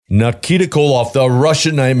Nikita Koloff, the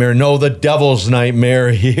Russian nightmare, no, the devil's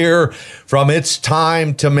nightmare, here from It's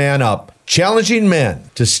Time to Man Up, challenging men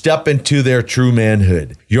to step into their true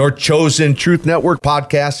manhood. Your chosen Truth Network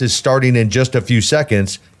podcast is starting in just a few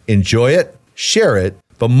seconds. Enjoy it, share it,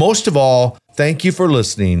 but most of all, thank you for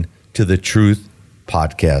listening to the Truth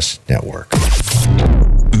Podcast Network.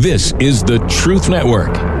 This is the Truth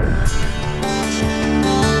Network.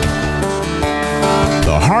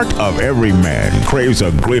 The heart of every man craves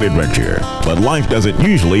a great adventure, but life doesn't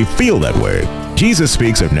usually feel that way. Jesus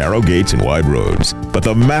speaks of narrow gates and wide roads, but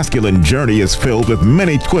the masculine journey is filled with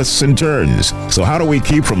many twists and turns. So how do we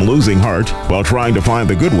keep from losing heart while trying to find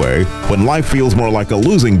the good way when life feels more like a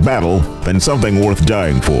losing battle than something worth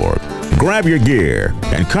dying for? Grab your gear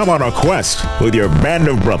and come on a quest with your band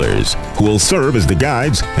of brothers who will serve as the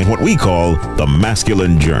guides in what we call the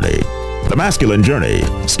masculine journey. The Masculine Journey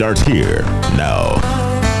starts here now.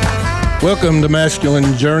 Welcome to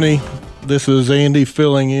Masculine Journey. This is Andy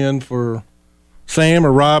filling in for Sam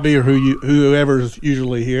or Robbie or whoever's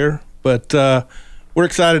usually here. But we're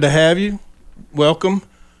excited to have you. Welcome.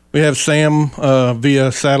 We have Sam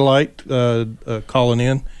via satellite calling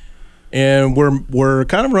in. And we're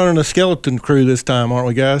kind of running a skeleton crew this time, aren't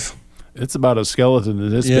we, guys? It's about a skeleton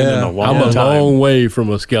that it's been in a long I'm a time. long way from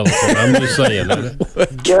a skeleton. I'm just saying.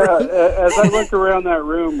 Yeah, as I look around that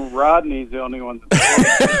room, Rodney's the only one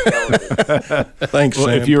that's Thanks, Well,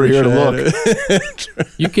 Sam. if you were here to Appreciate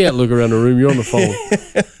You can't look around the room. You're on the phone.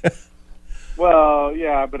 Well,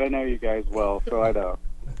 yeah, but I know you guys well, so I know.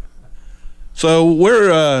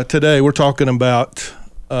 So today we're talking about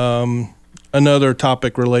another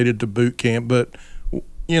topic related to boot camp, but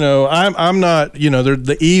you know, I'm not, you know,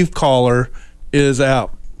 the Eve caller is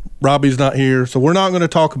out. Robbie's not here, so we're not going to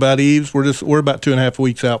talk about Eves. We're about 2.5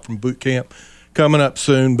 weeks out from boot camp, coming up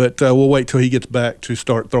soon, but we'll wait till he gets back to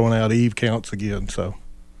start throwing out Eve counts again. So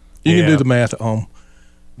you can do the math at home.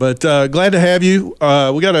 But glad to have you.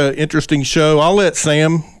 We got an interesting show. I'll let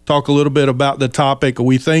Sam talk a little bit about the topic.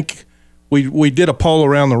 We think we did a poll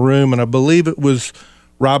around the room, and I believe it was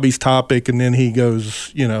Robbie's topic, and then he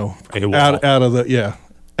goes, you know,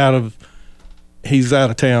 he's out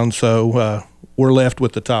of town, so we're left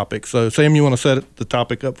with the topic. So, Sam, you want to set the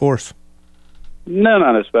topic up for us? No,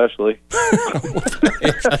 not especially.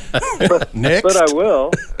 Next. But I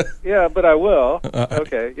will. Yeah, but I will.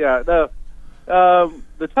 Okay, yeah.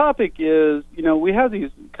 The topic is, you know, we have these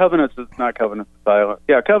covenants, not covenants of silence.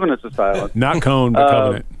 Yeah, covenants of silence. Not cone, but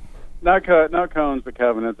covenant. Not cones, but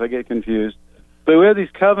covenants. I get confused. But we have these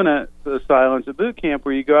covenants of silence at boot camp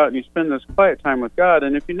where you go out and you spend this quiet time with God.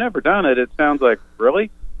 And if you've never done it, it sounds like, really?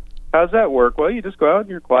 How's that work? Well, you just go out and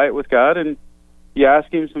you're quiet with God and you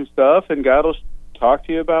ask him some stuff and God will talk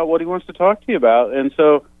to you about what he wants to talk to you about. And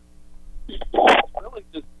so really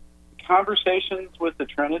just conversations with the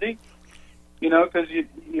Trinity, you know, because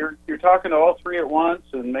you're talking to all three at once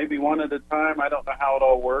and maybe one at a time. I don't know how it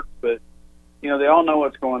all works, but, you know, they all know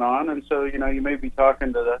what's going on. And so, you know, you may be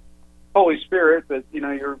talking to the Holy Spirit, but, you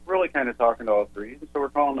know, you're really kind of talking to all three. And so we're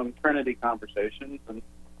calling them Trinity conversations, and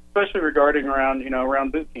especially regarding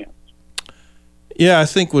around boot camps. Yeah, I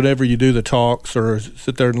think whenever you do the talks or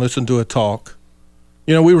sit there and listen to a talk,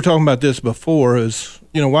 you know, we were talking about this before is,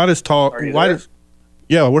 you know,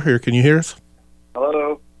 yeah, we're here. Can you hear us?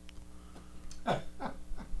 Hello?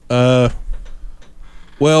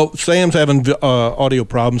 Well, Sam's having audio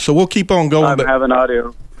problems, so we'll keep on going. I'm having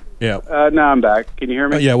audio. Yeah. Now I'm back. Can you hear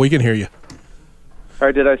me? Yeah, we can hear you. All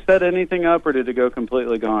right, did I set anything up or did it go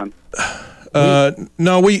completely gone?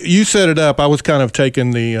 No, you set it up. I was kind of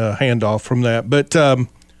taking the handoff from that. But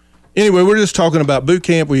anyway, we're just talking about boot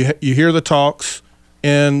camp. You hear the talks,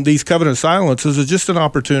 and these covenant silences is just an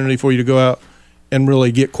opportunity for you to go out and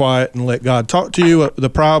really get quiet and let God talk to you. The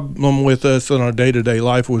problem with us in our day-to-day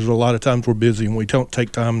life was a lot of times we're busy and we don't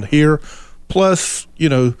take time to hear. Plus, you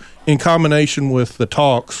know, in combination with the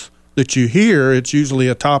talks that you hear, it's usually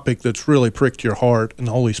a topic that's really pricked your heart and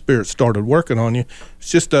the Holy Spirit started working on you. It's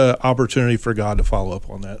just an opportunity for God to follow up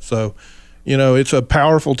on that. So, you know, it's a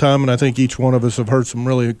powerful time, and I think each one of us have heard some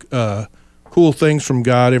really cool things from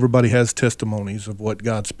God. Everybody has testimonies of what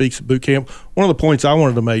God speaks at boot camp. One of the points I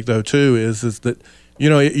wanted to make, though, too, is that, you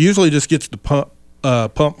know, it usually just gets the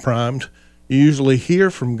pump primed. You usually hear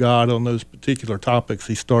from God on those particular topics.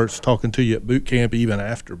 He starts talking to you at boot camp, even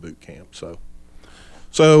after boot camp. So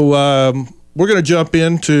we're going to jump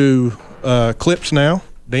into clips now.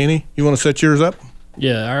 Danny, you want to set yours up?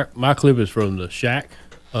 Yeah, my clip is from The Shack,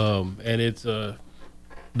 and it's though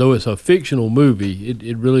it's a fictional movie,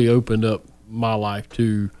 it really opened up my life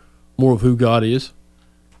to more of who God is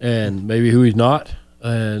and maybe who he's not.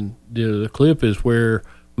 And the clip is where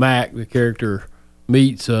Mac, the character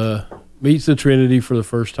meets the Trinity for the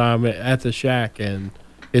first time at the shack, and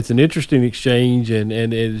it's an interesting exchange, and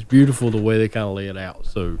it's beautiful the way they kind of lay it out.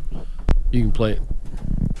 So you can play it.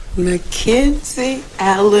 Mackenzie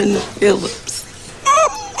Allen Phillips.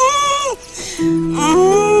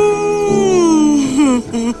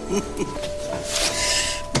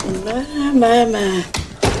 My.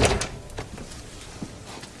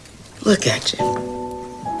 Look at you.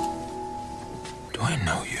 Do I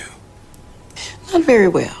know you? Not very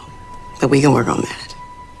well, but we can work on that.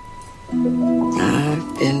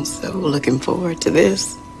 I've been so looking forward to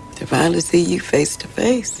this, to finally see you face to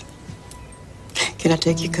face. Can I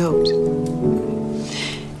take your coat?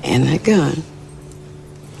 And that gun?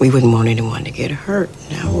 We wouldn't want anyone to get hurt,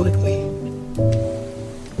 now would we?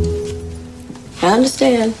 I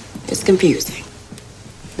understand. It's confusing.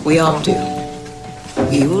 We all do.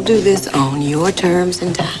 We will do this on your terms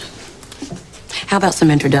and time. How about some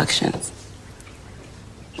introductions?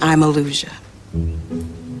 I'm Alusia.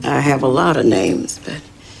 I have a lot of names, but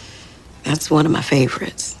that's one of my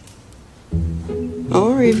favorites.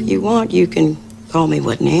 Or if you want, you can call me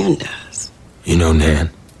what Nan does. You know Nan?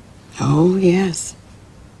 Oh, yes.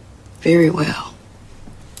 Very well.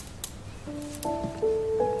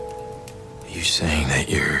 Are you saying that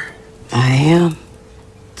you're... I am.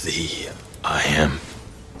 The I am?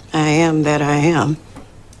 I am that I am.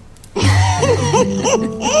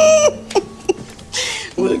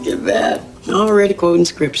 Look at that. Already quoting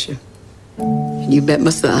scripture. You bet my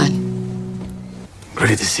son.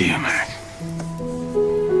 Ready to see you, Mac.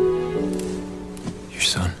 Your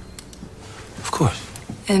son? Of course.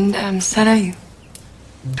 And son are you?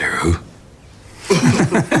 They're who?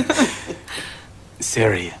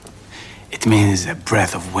 Sari. It means a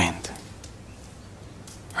breath of wind.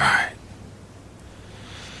 Right.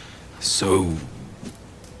 So,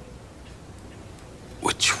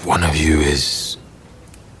 which one of you is...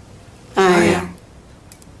 I am.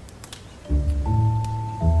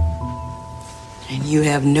 And you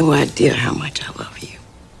have no idea how much I love you.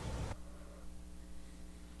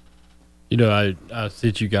 You know, I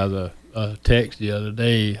sent you guys a text the other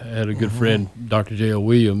day. I had a good friend, Dr. J.L.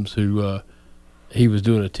 Williams, who he was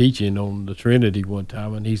doing a teaching on the Trinity one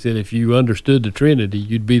time, and he said if you understood the Trinity,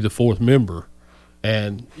 you'd be the fourth member.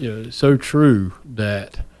 And, you know, it's so true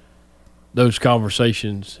that those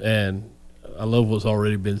conversations, and I love what's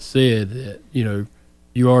already been said, that, you know,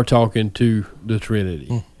 you are talking to the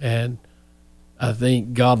Trinity. And I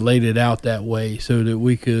think God laid it out that way so that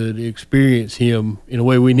we could experience him in a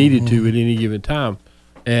way we needed to at any given time.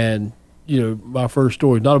 And, you know, my first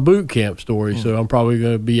story is not a boot camp story, so I'm probably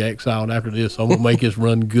going to be exiled after this. So I'm going to make this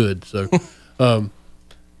run good. So,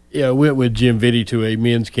 yeah, I went with Jim Vitti to a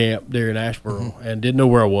men's camp there in Asheboro and didn't know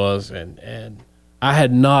where I was. And I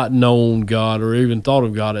had not known God or even thought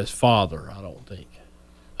of God as Father, I don't think,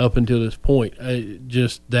 up until this point.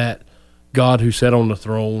 Just that God who sat on the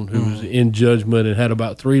throne, who was in judgment and had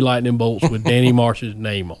about 3 lightning bolts with Danny Marsh's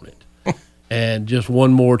name on it. And just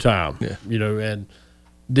one more time, you know, and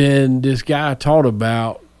then this guy taught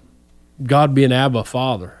about God being Abba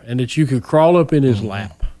Father and that you could crawl up in his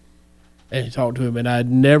lap and talk to him. And I'd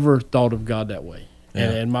never thought of God that way.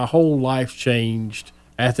 Yeah. And my whole life changed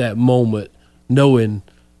at that moment, knowing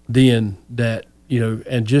then that, you know,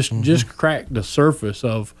 and just cracked the surface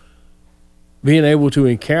of being able to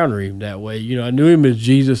encounter him that way. You know, I knew him as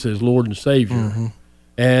Jesus as Lord and Savior,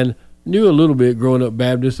 and knew a little bit growing up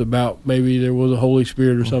Baptist about maybe there was a Holy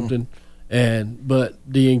Spirit or something. But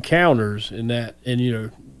the encounters in that, and, you know,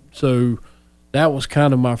 so that was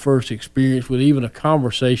kind of my first experience with even a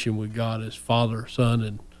conversation with God as Father, Son,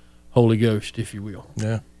 and Holy Ghost, if you will.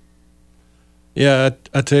 Yeah. Yeah,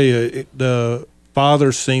 I tell you, the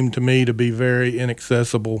Father seemed to me to be very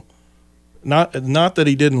inaccessible. Not that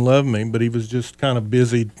he didn't love me, but he was just kind of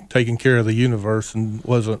busy taking care of the universe and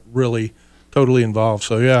wasn't really totally involved.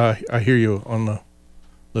 So, yeah, I hear you on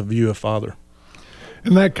the view of Father.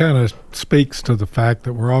 And that kind of speaks to the fact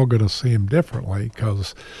that we're all going to see him differently,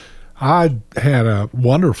 because I had a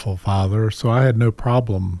wonderful father, so I had no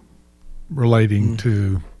problem relating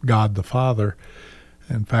to God the Father.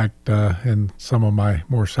 In fact, in some of my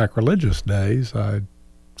more sacrilegious days, I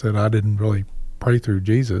said I didn't really pray through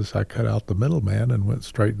Jesus. I cut out the middleman and went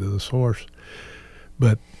straight to the source.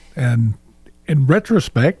 But, and in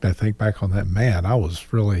retrospect, I think back on that, man, I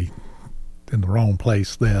was really in the wrong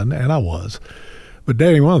place then, and I was. But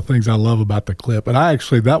Danny, one of the things I love about the clip, and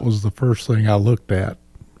that was the first thing I looked at,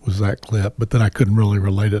 was that clip, but then I couldn't really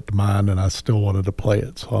relate it to mine, and I still wanted to play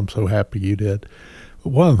it, so I'm so happy you did.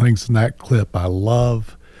 But one of the things in that clip I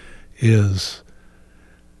love is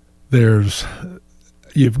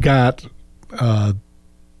you've got a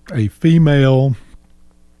female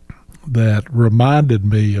that reminded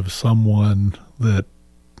me of someone that,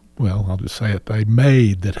 well, I'll just say it, a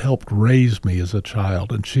maid that helped raise me as a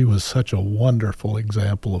child, and she was such a wonderful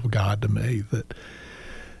example of God to me that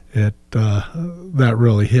that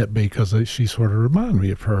really hit me because she sort of reminded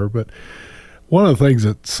me of her. But one of the things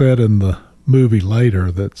that's said in the movie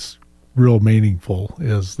later that's real meaningful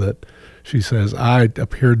is that she says, I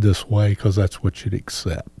appeared this way because that's what you'd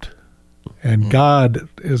accept. And God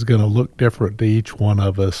is going to look different to each one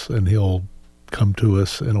of us, and he'll come to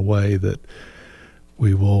us in a way that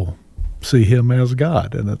we will see him as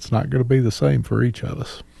God, and it's not going to be the same for each of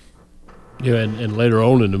us. Yeah, and later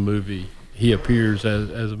on in the movie, he appears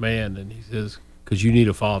as a man, and he says, because you need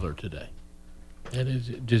a father today. And it's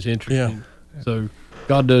just interesting. Yeah. So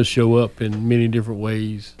God does show up in many different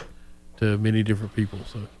ways to many different people,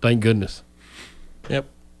 so thank goodness. Yep,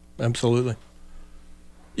 absolutely.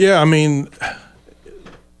 Yeah, I mean,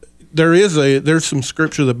 there's some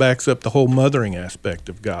scripture that backs up the whole mothering aspect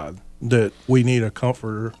of God, that we need a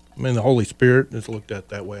comforter. I mean, the Holy Spirit is looked at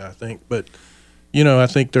that way, I think. But, I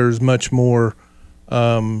think there's much more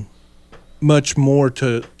to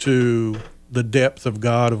the depth of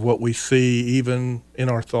God, of what we see, even in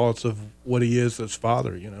our thoughts of what he is as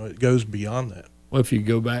Father. It goes beyond that. Well, if you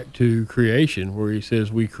go back to creation, where he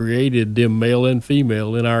says we created them male and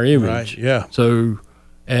female in our image. Right, yeah. So,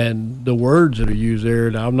 and the words that are used there,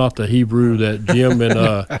 and I'm not the Hebrew that Jim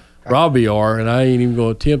and Robbie are, and I ain't even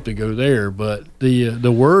going to attempt to go there, but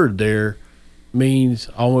the word there means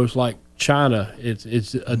almost like china.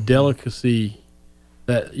 It's a delicacy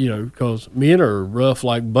that, because men are rough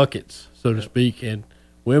like buckets, so to speak, and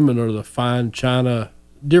women are the fine china,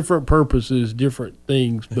 different purposes, different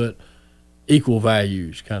things, but equal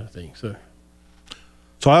values kind of thing. So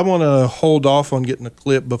I want to hold off on getting a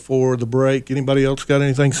clip before the break. Anybody else got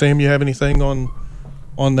anything? Sam, you have anything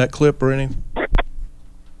on that clip or anything?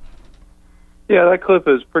 Yeah, that clip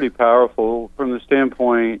is pretty powerful from the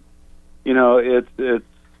standpoint, it's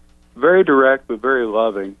very direct but very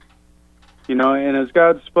loving. And as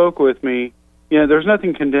God spoke with me, there's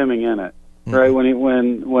nothing condemning in it, right?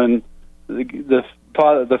 When the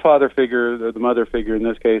father figure, or the mother figure in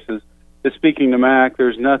this case, is speaking to Mac,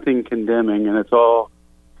 there's nothing condemning, and it's all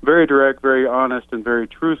very direct, very honest, and very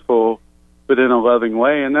truthful, but in a loving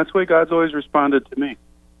way. And that's the way God's always responded to me.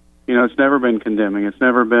 It's never been condemning. It's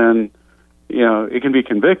never been, it can be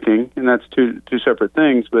convicting, and that's two separate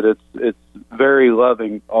things, but it's very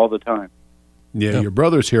loving all the time. Yeah, your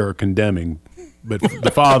brothers here are condemning, but the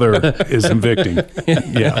Father is convicting.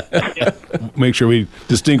 Yeah. Make sure we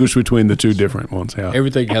distinguish between the two different ones. Yeah.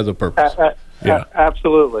 Everything has a purpose. Yeah.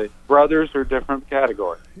 Absolutely. Brothers are different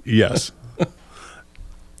category. Yes.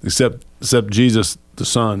 Except Jesus, the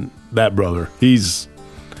Son, that brother, he's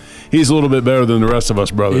a little bit better than the rest of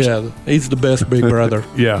us brothers. Yeah, he's the best big brother.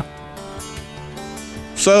 Yeah.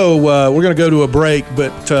 So we're going to go to a break,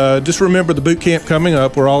 but just remember the boot camp coming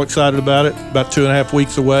up. We're all excited about it. About 2.5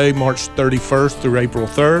 weeks away, March 31st through April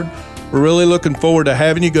 3rd. We're really looking forward to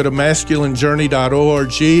having you. Go to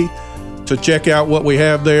masculinejourney.org to check out what we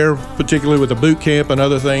have there, particularly with the boot camp and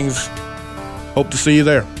other things. Hope to see you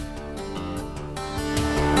there.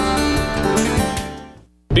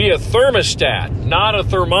 Be a thermostat, not a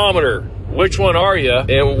thermometer. Which one are you,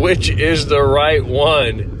 and which is the right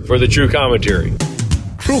one for the True Commentary?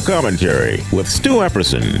 True Commentary with Stu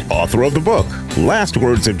Epperson, author of the book, Last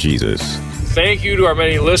Words of Jesus. Thank you to our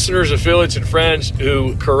many listeners, affiliates, and friends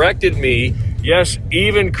who corrected me. Yes,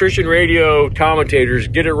 even Christian radio commentators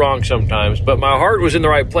get it wrong sometimes, but my heart was in the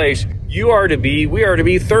right place. We are to be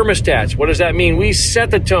thermostats. What does that mean? We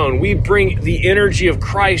set the tone. We bring the energy of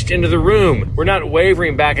Christ into the room. We're not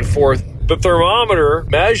wavering back and forth. The thermometer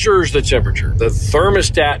measures the temperature. The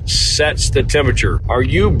thermostat sets the temperature. Are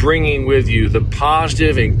you bringing with you the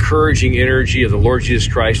positive, encouraging energy of the Lord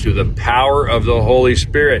Jesus Christ through the power of the Holy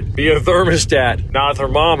Spirit? Be a thermostat, not a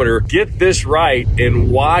thermometer. Get this right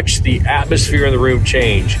and watch the atmosphere in the room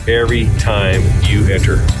change every time you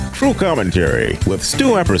enter. True Commentary with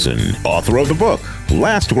Stu Epperson, author of the book,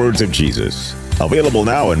 Last Words of Jesus. Available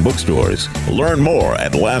now in bookstores. Learn more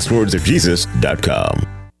at lastwordsofjesus.com.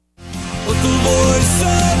 But the voice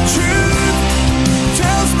of truth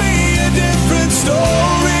tells me a different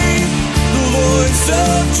story. The voice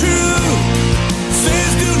of truth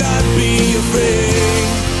says do not be afraid.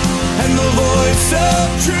 And the voice of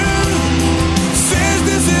truth says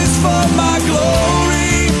this is for my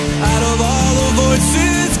glory. Out of all the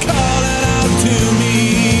voices calling out to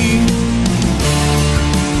me,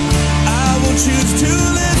 I will choose to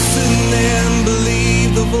listen and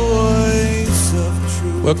believe the voice of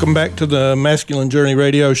truth. Welcome back to the Masculine Journey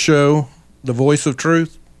Radio Show, The Voice of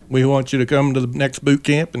Truth. We want you to come to the next boot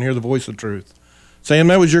camp and hear the voice of truth. Sam,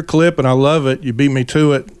 that was your clip, and I love it. You beat me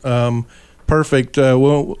to it. Perfect.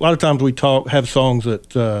 Well, a lot of times we have songs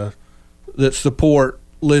that support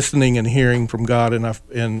listening and hearing from God and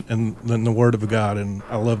the Word of God, and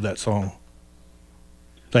I love that song.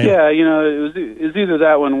 Sam? Yeah, it was either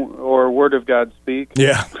that one or Word of God Speak.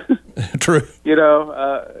 Yeah, true.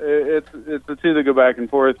 It's the two that go back and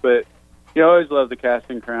forth, but I always love the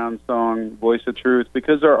Casting Crowns song, Voice of Truth,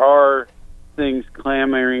 because there are things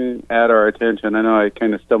clamoring at our attention. I know I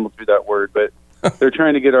kind of stumbled through that word, but they're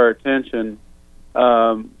trying to get our attention.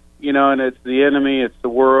 And it's the enemy, it's the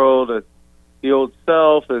world, it's the old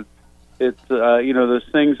self, it's those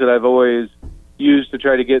things that I've always used to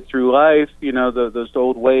try to get through life, those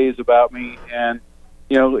old ways about me, and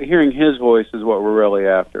hearing his voice is what we're really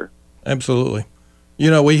after. Absolutely.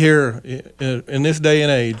 We hear in this day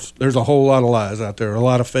and age, there's a whole lot of lies out there, a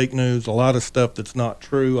lot of fake news, a lot of stuff that's not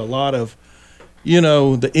true, a lot of,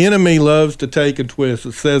 the enemy loves to take and twist.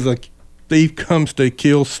 It says a thief comes to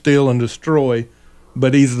kill, steal, and destroy,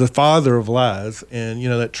 but he's the father of lies. And,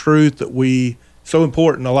 that truth that so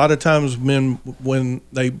important. A lot of times men, when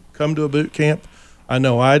they come to a boot camp, I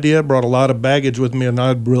know I did, brought a lot of baggage with me, and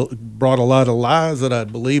I brought a lot of lies that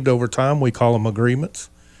I'd believed over time. We call them agreements.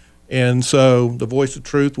 And so the voice of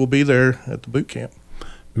truth will be there at the boot camp.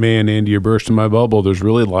 Man, Andy, you're bursting my bubble. There's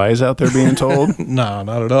really lies out there being told? No,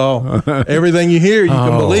 not at all. Everything you hear, you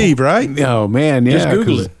can believe, right? Oh, man, yeah. Just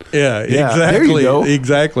Google it. Yeah, exactly. There you go.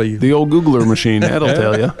 Exactly. The old Googler machine, that'll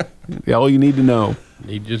tell you. All you need to know.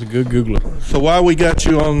 Need just a good Googler. So while we got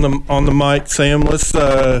you on the mic, Sam, let's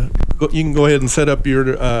you can go ahead and set up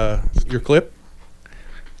your clip.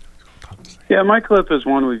 Yeah, my clip is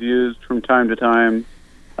one we've used from time to time.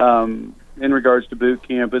 In regards to boot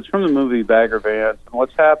camp, it's from the movie Bagger Vance. And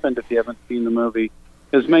what's happened, if you haven't seen the movie,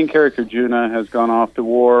 his main character Junah has gone off to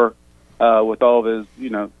war with all of his,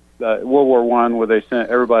 World War I, where they sent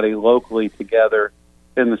everybody locally together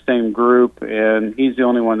in the same group, and he's the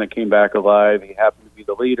only one that came back alive. He happened to be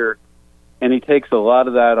the leader, and he takes a lot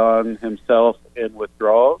of that on himself and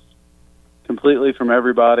withdraws completely from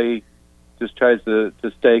everybody. Just tries to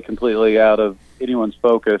stay completely out of anyone's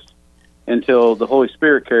focus, until the Holy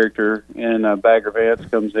Spirit character in Bagger Vance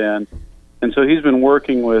comes in. And so he's been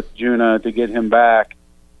working with Junah to get him back.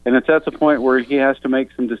 And it's at the point where he has to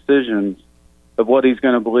make some decisions of what he's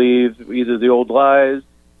going to believe, either the old lies,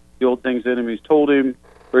 the old things the enemy's told him,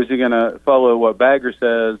 or is he going to follow what Bagger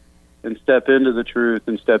says and step into the truth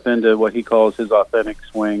and step into what he calls his authentic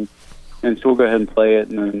swing. And so we'll go ahead and play it,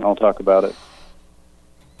 and then I'll talk about it.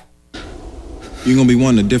 You going to be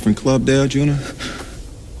wanting a different club there, Junah?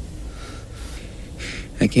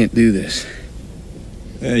 I can't do this.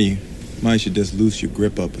 Hey, you might should just loose your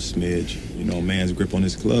grip up a smidge. A man's grip on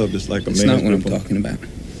his club, just like a man's grip on... That's not what I'm talking about.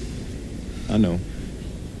 I know.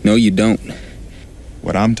 No, you don't.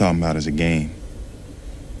 What I'm talking about is a game.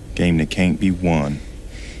 Game that can't be won,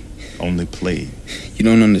 only played. You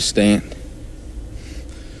don't understand.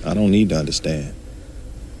 I don't need to understand.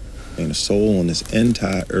 And a soul on this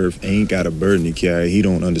entire earth ain't got a burden to carry he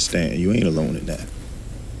don't understand. You ain't alone in that.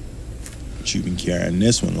 But you've been carrying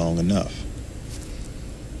this one long enough.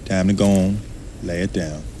 Time to go on, lay it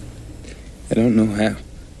down. I don't know how.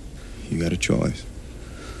 You got a choice.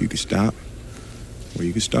 You can stop, or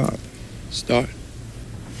you can start. Start?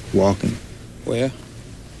 Walking. Where?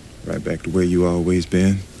 Right back to where you always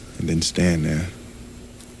been, and then stand there.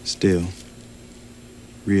 Still.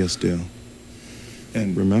 Real still.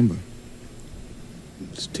 And remember.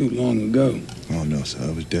 It's too long ago. Oh, no, sir.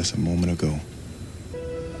 It was just a moment ago.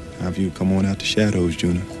 Time for you to come on out the shadows,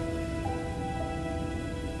 Junah.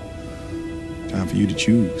 Time for you to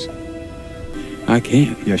choose. I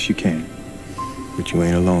can't. Yes, you can. But you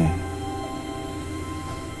ain't alone.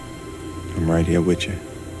 I'm right here with you.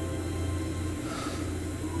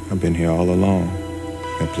 I've been here all along.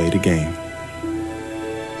 I played the game.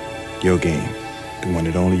 Your game. The one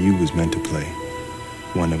that only you was meant to play.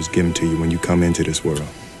 The one that was given to you when you come into this world.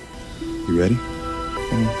 You ready?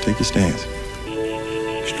 Take your stance.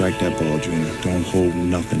 Strike that ball, Junah. Don't hold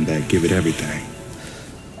nothing back. Give it everything.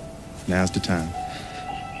 Now's the time.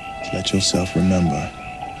 Let yourself remember.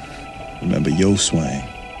 Remember your swing.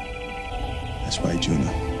 That's right,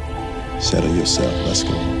 Junah. Settle yourself. Let's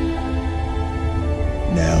go.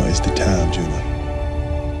 Now is the time, Junah.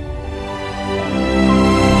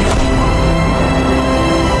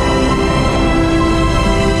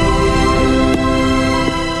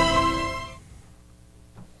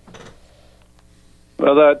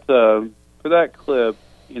 Well, for that clip,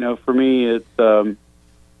 for me, it's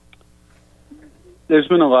there's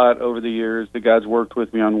been a lot over the years that God's worked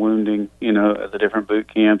with me on wounding, at the different boot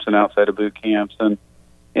camps and outside of boot camps. And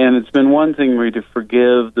it's been one thing for me to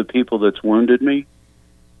forgive the people that's wounded me.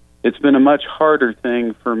 It's been a much harder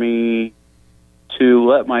thing for me to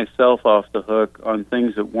let myself off the hook on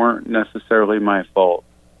things that weren't necessarily my fault.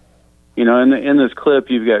 In this clip,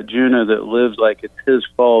 you've got Jonah that lives like it's his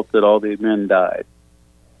fault that all the men died.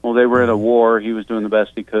 Well, they were in a war. He was doing the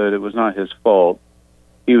best he could. It was not his fault.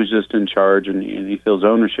 He was just in charge, and he feels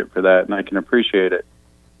ownership for that, and I can appreciate it.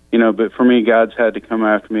 But for me, God's had to come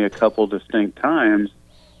after me a couple distinct times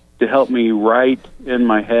to help me right in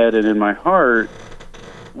my head and in my heart,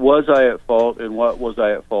 was I at fault, and what was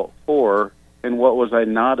I at fault for, and what was I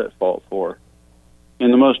not at fault for?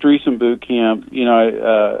 In the most recent boot camp,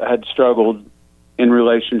 I had struggled in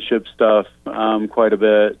relationship stuff quite a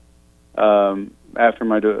bit after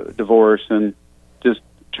my divorce, and just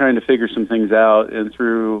trying to figure some things out. And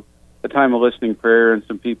through a time of listening prayer and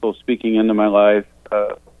some people speaking into my life,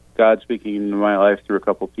 God speaking into my life through a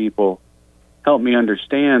couple people, helped me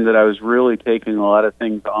understand that I was really taking a lot of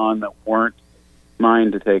things on that weren't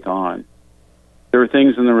mine to take on. There were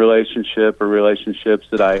things in the relationship or relationships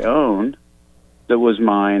that I owned that was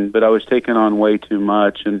mine, but I was taking on way too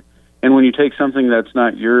much. And when you take something that's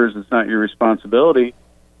not yours, it's not your responsibility,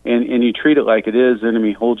 and you treat it like it is, the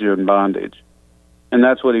enemy holds you in bondage. And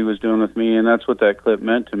that's what he was doing with me, and that's what that clip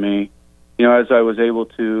meant to me. As I was able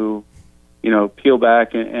to, peel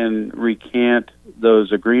back and recant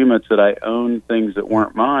those agreements that I owned things that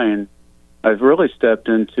weren't mine, I've really stepped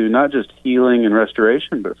into not just healing and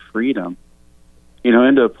restoration, but freedom.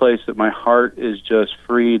 Into a place that my heart is just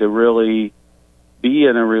free to really be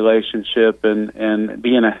in a relationship and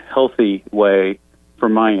be in a healthy way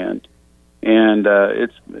from my end. And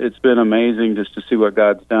it's been amazing just to see what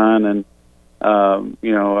God's done. And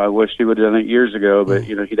I wish he would have done it years ago, but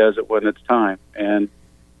he does it when it's time. And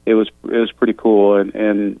it was pretty cool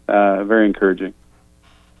and very encouraging.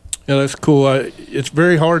 Yeah, that's cool. It's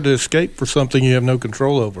very hard to escape for something you have no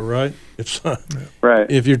control over, right? It's right.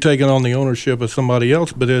 If you're taking on the ownership of somebody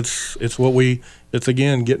else, but it's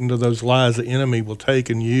again getting to those lies the enemy will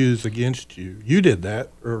take and use against you. You did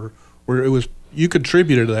that, or it was you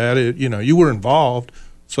contributed to that. You were involved,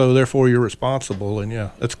 so therefore you're responsible. And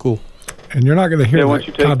yeah, that's cool. And you're not going to hear once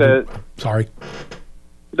you take that. Sorry.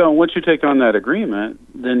 No, once you take on that agreement,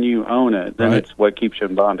 then you own it. Then it's what keeps you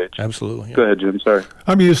in bondage. Absolutely. Yeah. Go ahead, Jim. Sorry.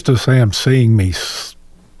 I'm used to Sam seeing me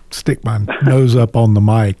stick my nose up on the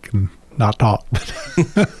mic and not talk.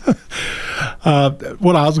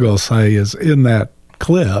 What I was going to say is in that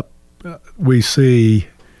clip, we see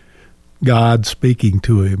God speaking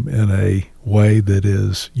to him in a way that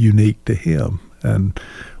is unique to him. And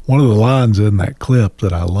one of the lines in that clip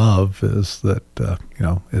that I love is that,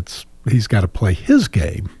 he's got to play his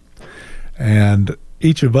game. And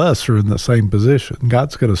each of us are in the same position.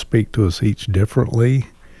 God's going to speak to us each differently,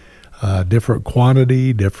 different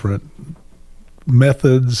quantity, different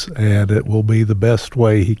methods, and it will be the best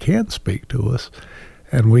way he can speak to us.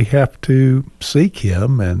 And we have to seek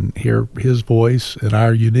him and hear his voice in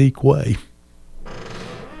our unique way.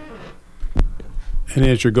 And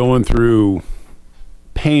as you're going through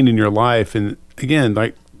pain in your life, and again,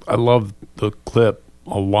 I love the clip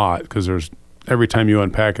a lot because every time you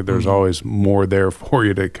unpack it, there's always more there for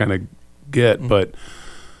you to kind of get. But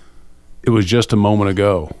it was just a moment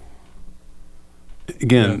ago.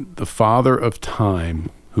 Again, the Father of time,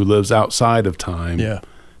 who lives outside of time,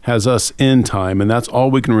 has us in time, and that's all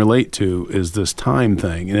we can relate to is this time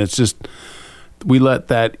thing. And it's just, we let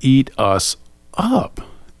that eat us up.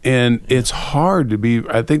 And it's hard to be,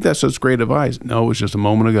 I think that's just great advice. No, it was just a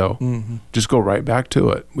moment ago. Mm-hmm. Just go right back to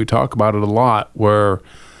it. We talk about it a lot where,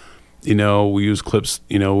 we use clips,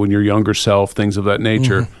 when your younger self, things of that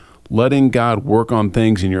nature, letting God work on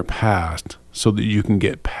things in your past so that you can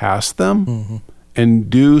get past them and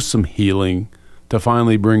do some healing to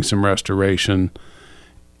finally bring some restoration.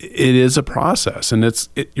 It is a process, and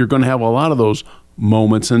you're going to have a lot of those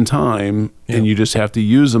moments in time, and you just have to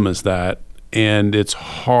use them as that. And it's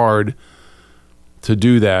hard to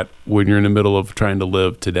do that when you're in the middle of trying to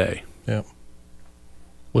live today. Yeah.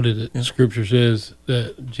 What is it? Scripture says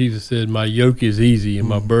that Jesus said, "My yoke is easy and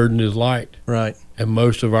my burden is light." Right. And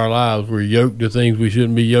most of our lives, we're yoked to things we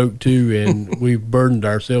shouldn't be yoked to, and we've burdened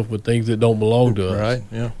ourselves with things that don't belong to us. Right.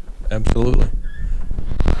 Yeah. Absolutely.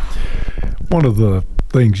 One of the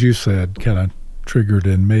things you said kind of triggered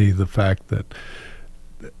in me the fact that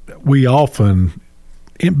we often,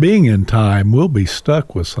 being in time, we'll be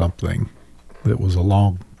stuck with something that was a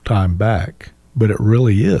long time back, but it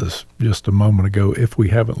really is just a moment ago if we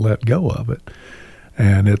haven't let go of it.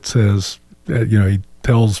 And it says, he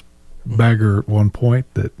tells Bagger at one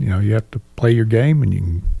point that, you have to play your game and you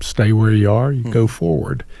can stay where you are, you go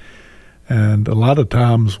forward. And a lot of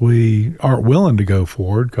times we aren't willing to go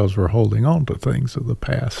forward because we're holding on to things of the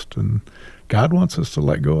past. And God wants us to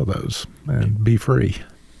let go of those and be free.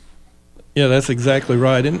 Yeah, that's exactly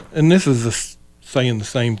right. And this is saying the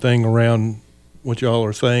same thing around what y'all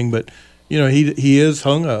are saying. But, he is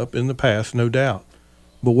hung up in the past, no doubt.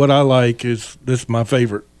 But what I like is, this is my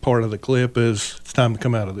favorite part of the clip, is it's time to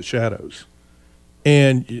come out of the shadows.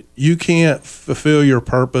 And you can't fulfill your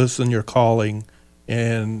purpose and your calling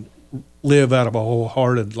and live out of a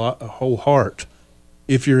whole heart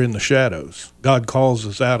if you're in the shadows. God calls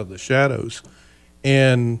us out of the shadows,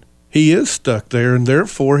 and he is stuck there, and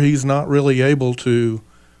therefore he's not really able to,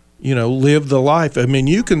 live the life. I mean,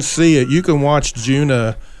 you can see it. You can watch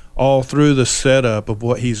Jonah all through the setup of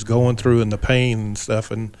what he's going through and the pain and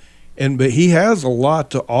stuff, but he has a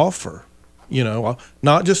lot to offer,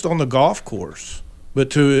 not just on the golf course, but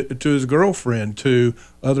to his girlfriend, to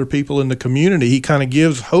other people in the community. He kind of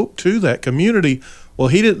gives hope to that community. Well,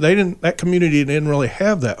 that community didn't really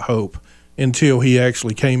have that hope until he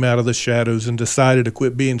actually came out of the shadows and decided to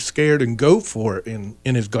quit being scared and go for it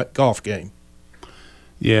in his golf game.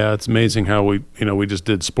 Yeah, it's amazing how we just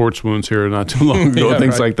did Sports Wounds here not too long ago,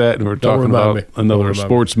 things like that, and we're talking about another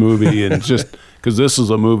sports movie, and just because this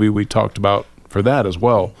is a movie we talked about for that as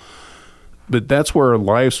well. But that's where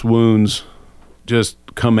life's wounds just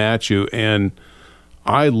come at you, and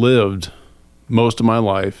I lived most of my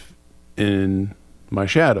life in my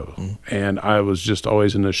shadow, and I was just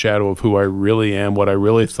always in the shadow of who I really am, what I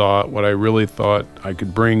really thought I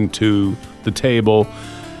could bring to the table.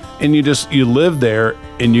 And you live there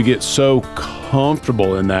and you get so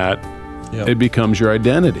comfortable in that, it becomes your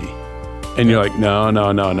identity. And you're like, no,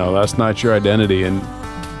 that's not your identity. And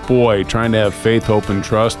boy, trying to have faith, hope, and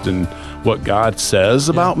trust in what God says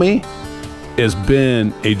about me has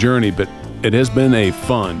been a journey, but it has been a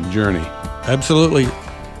fun journey. Absolutely.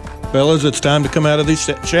 Fellas, it's time to come out of these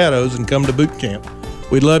shadows and come to boot camp.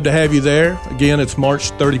 We'd love to have you there. Again, it's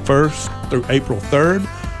March 31st through April 3rd.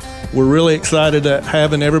 We're really excited at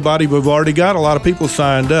having everybody. We've already got a lot of people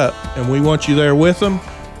signed up, and we want you there with them.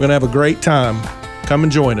 We're going to have a great time. Come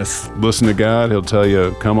and join us. Listen to God. He'll tell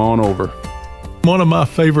you, come on over. One of my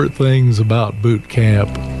favorite things about boot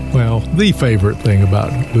camp, the favorite thing about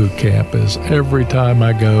boot camp is every time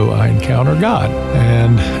I go, I encounter God.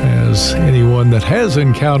 And as anyone that has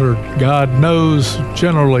encountered God knows,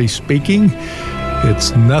 generally speaking,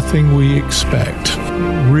 it's nothing we expect.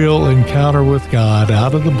 Real encounter with God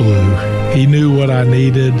out of the blue. He knew what I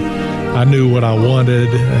needed. I knew what I wanted,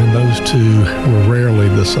 and those two were rarely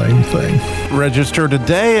the same thing. Register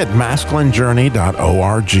today at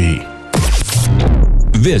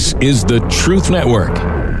masculinejourney.org. This is the Truth Network.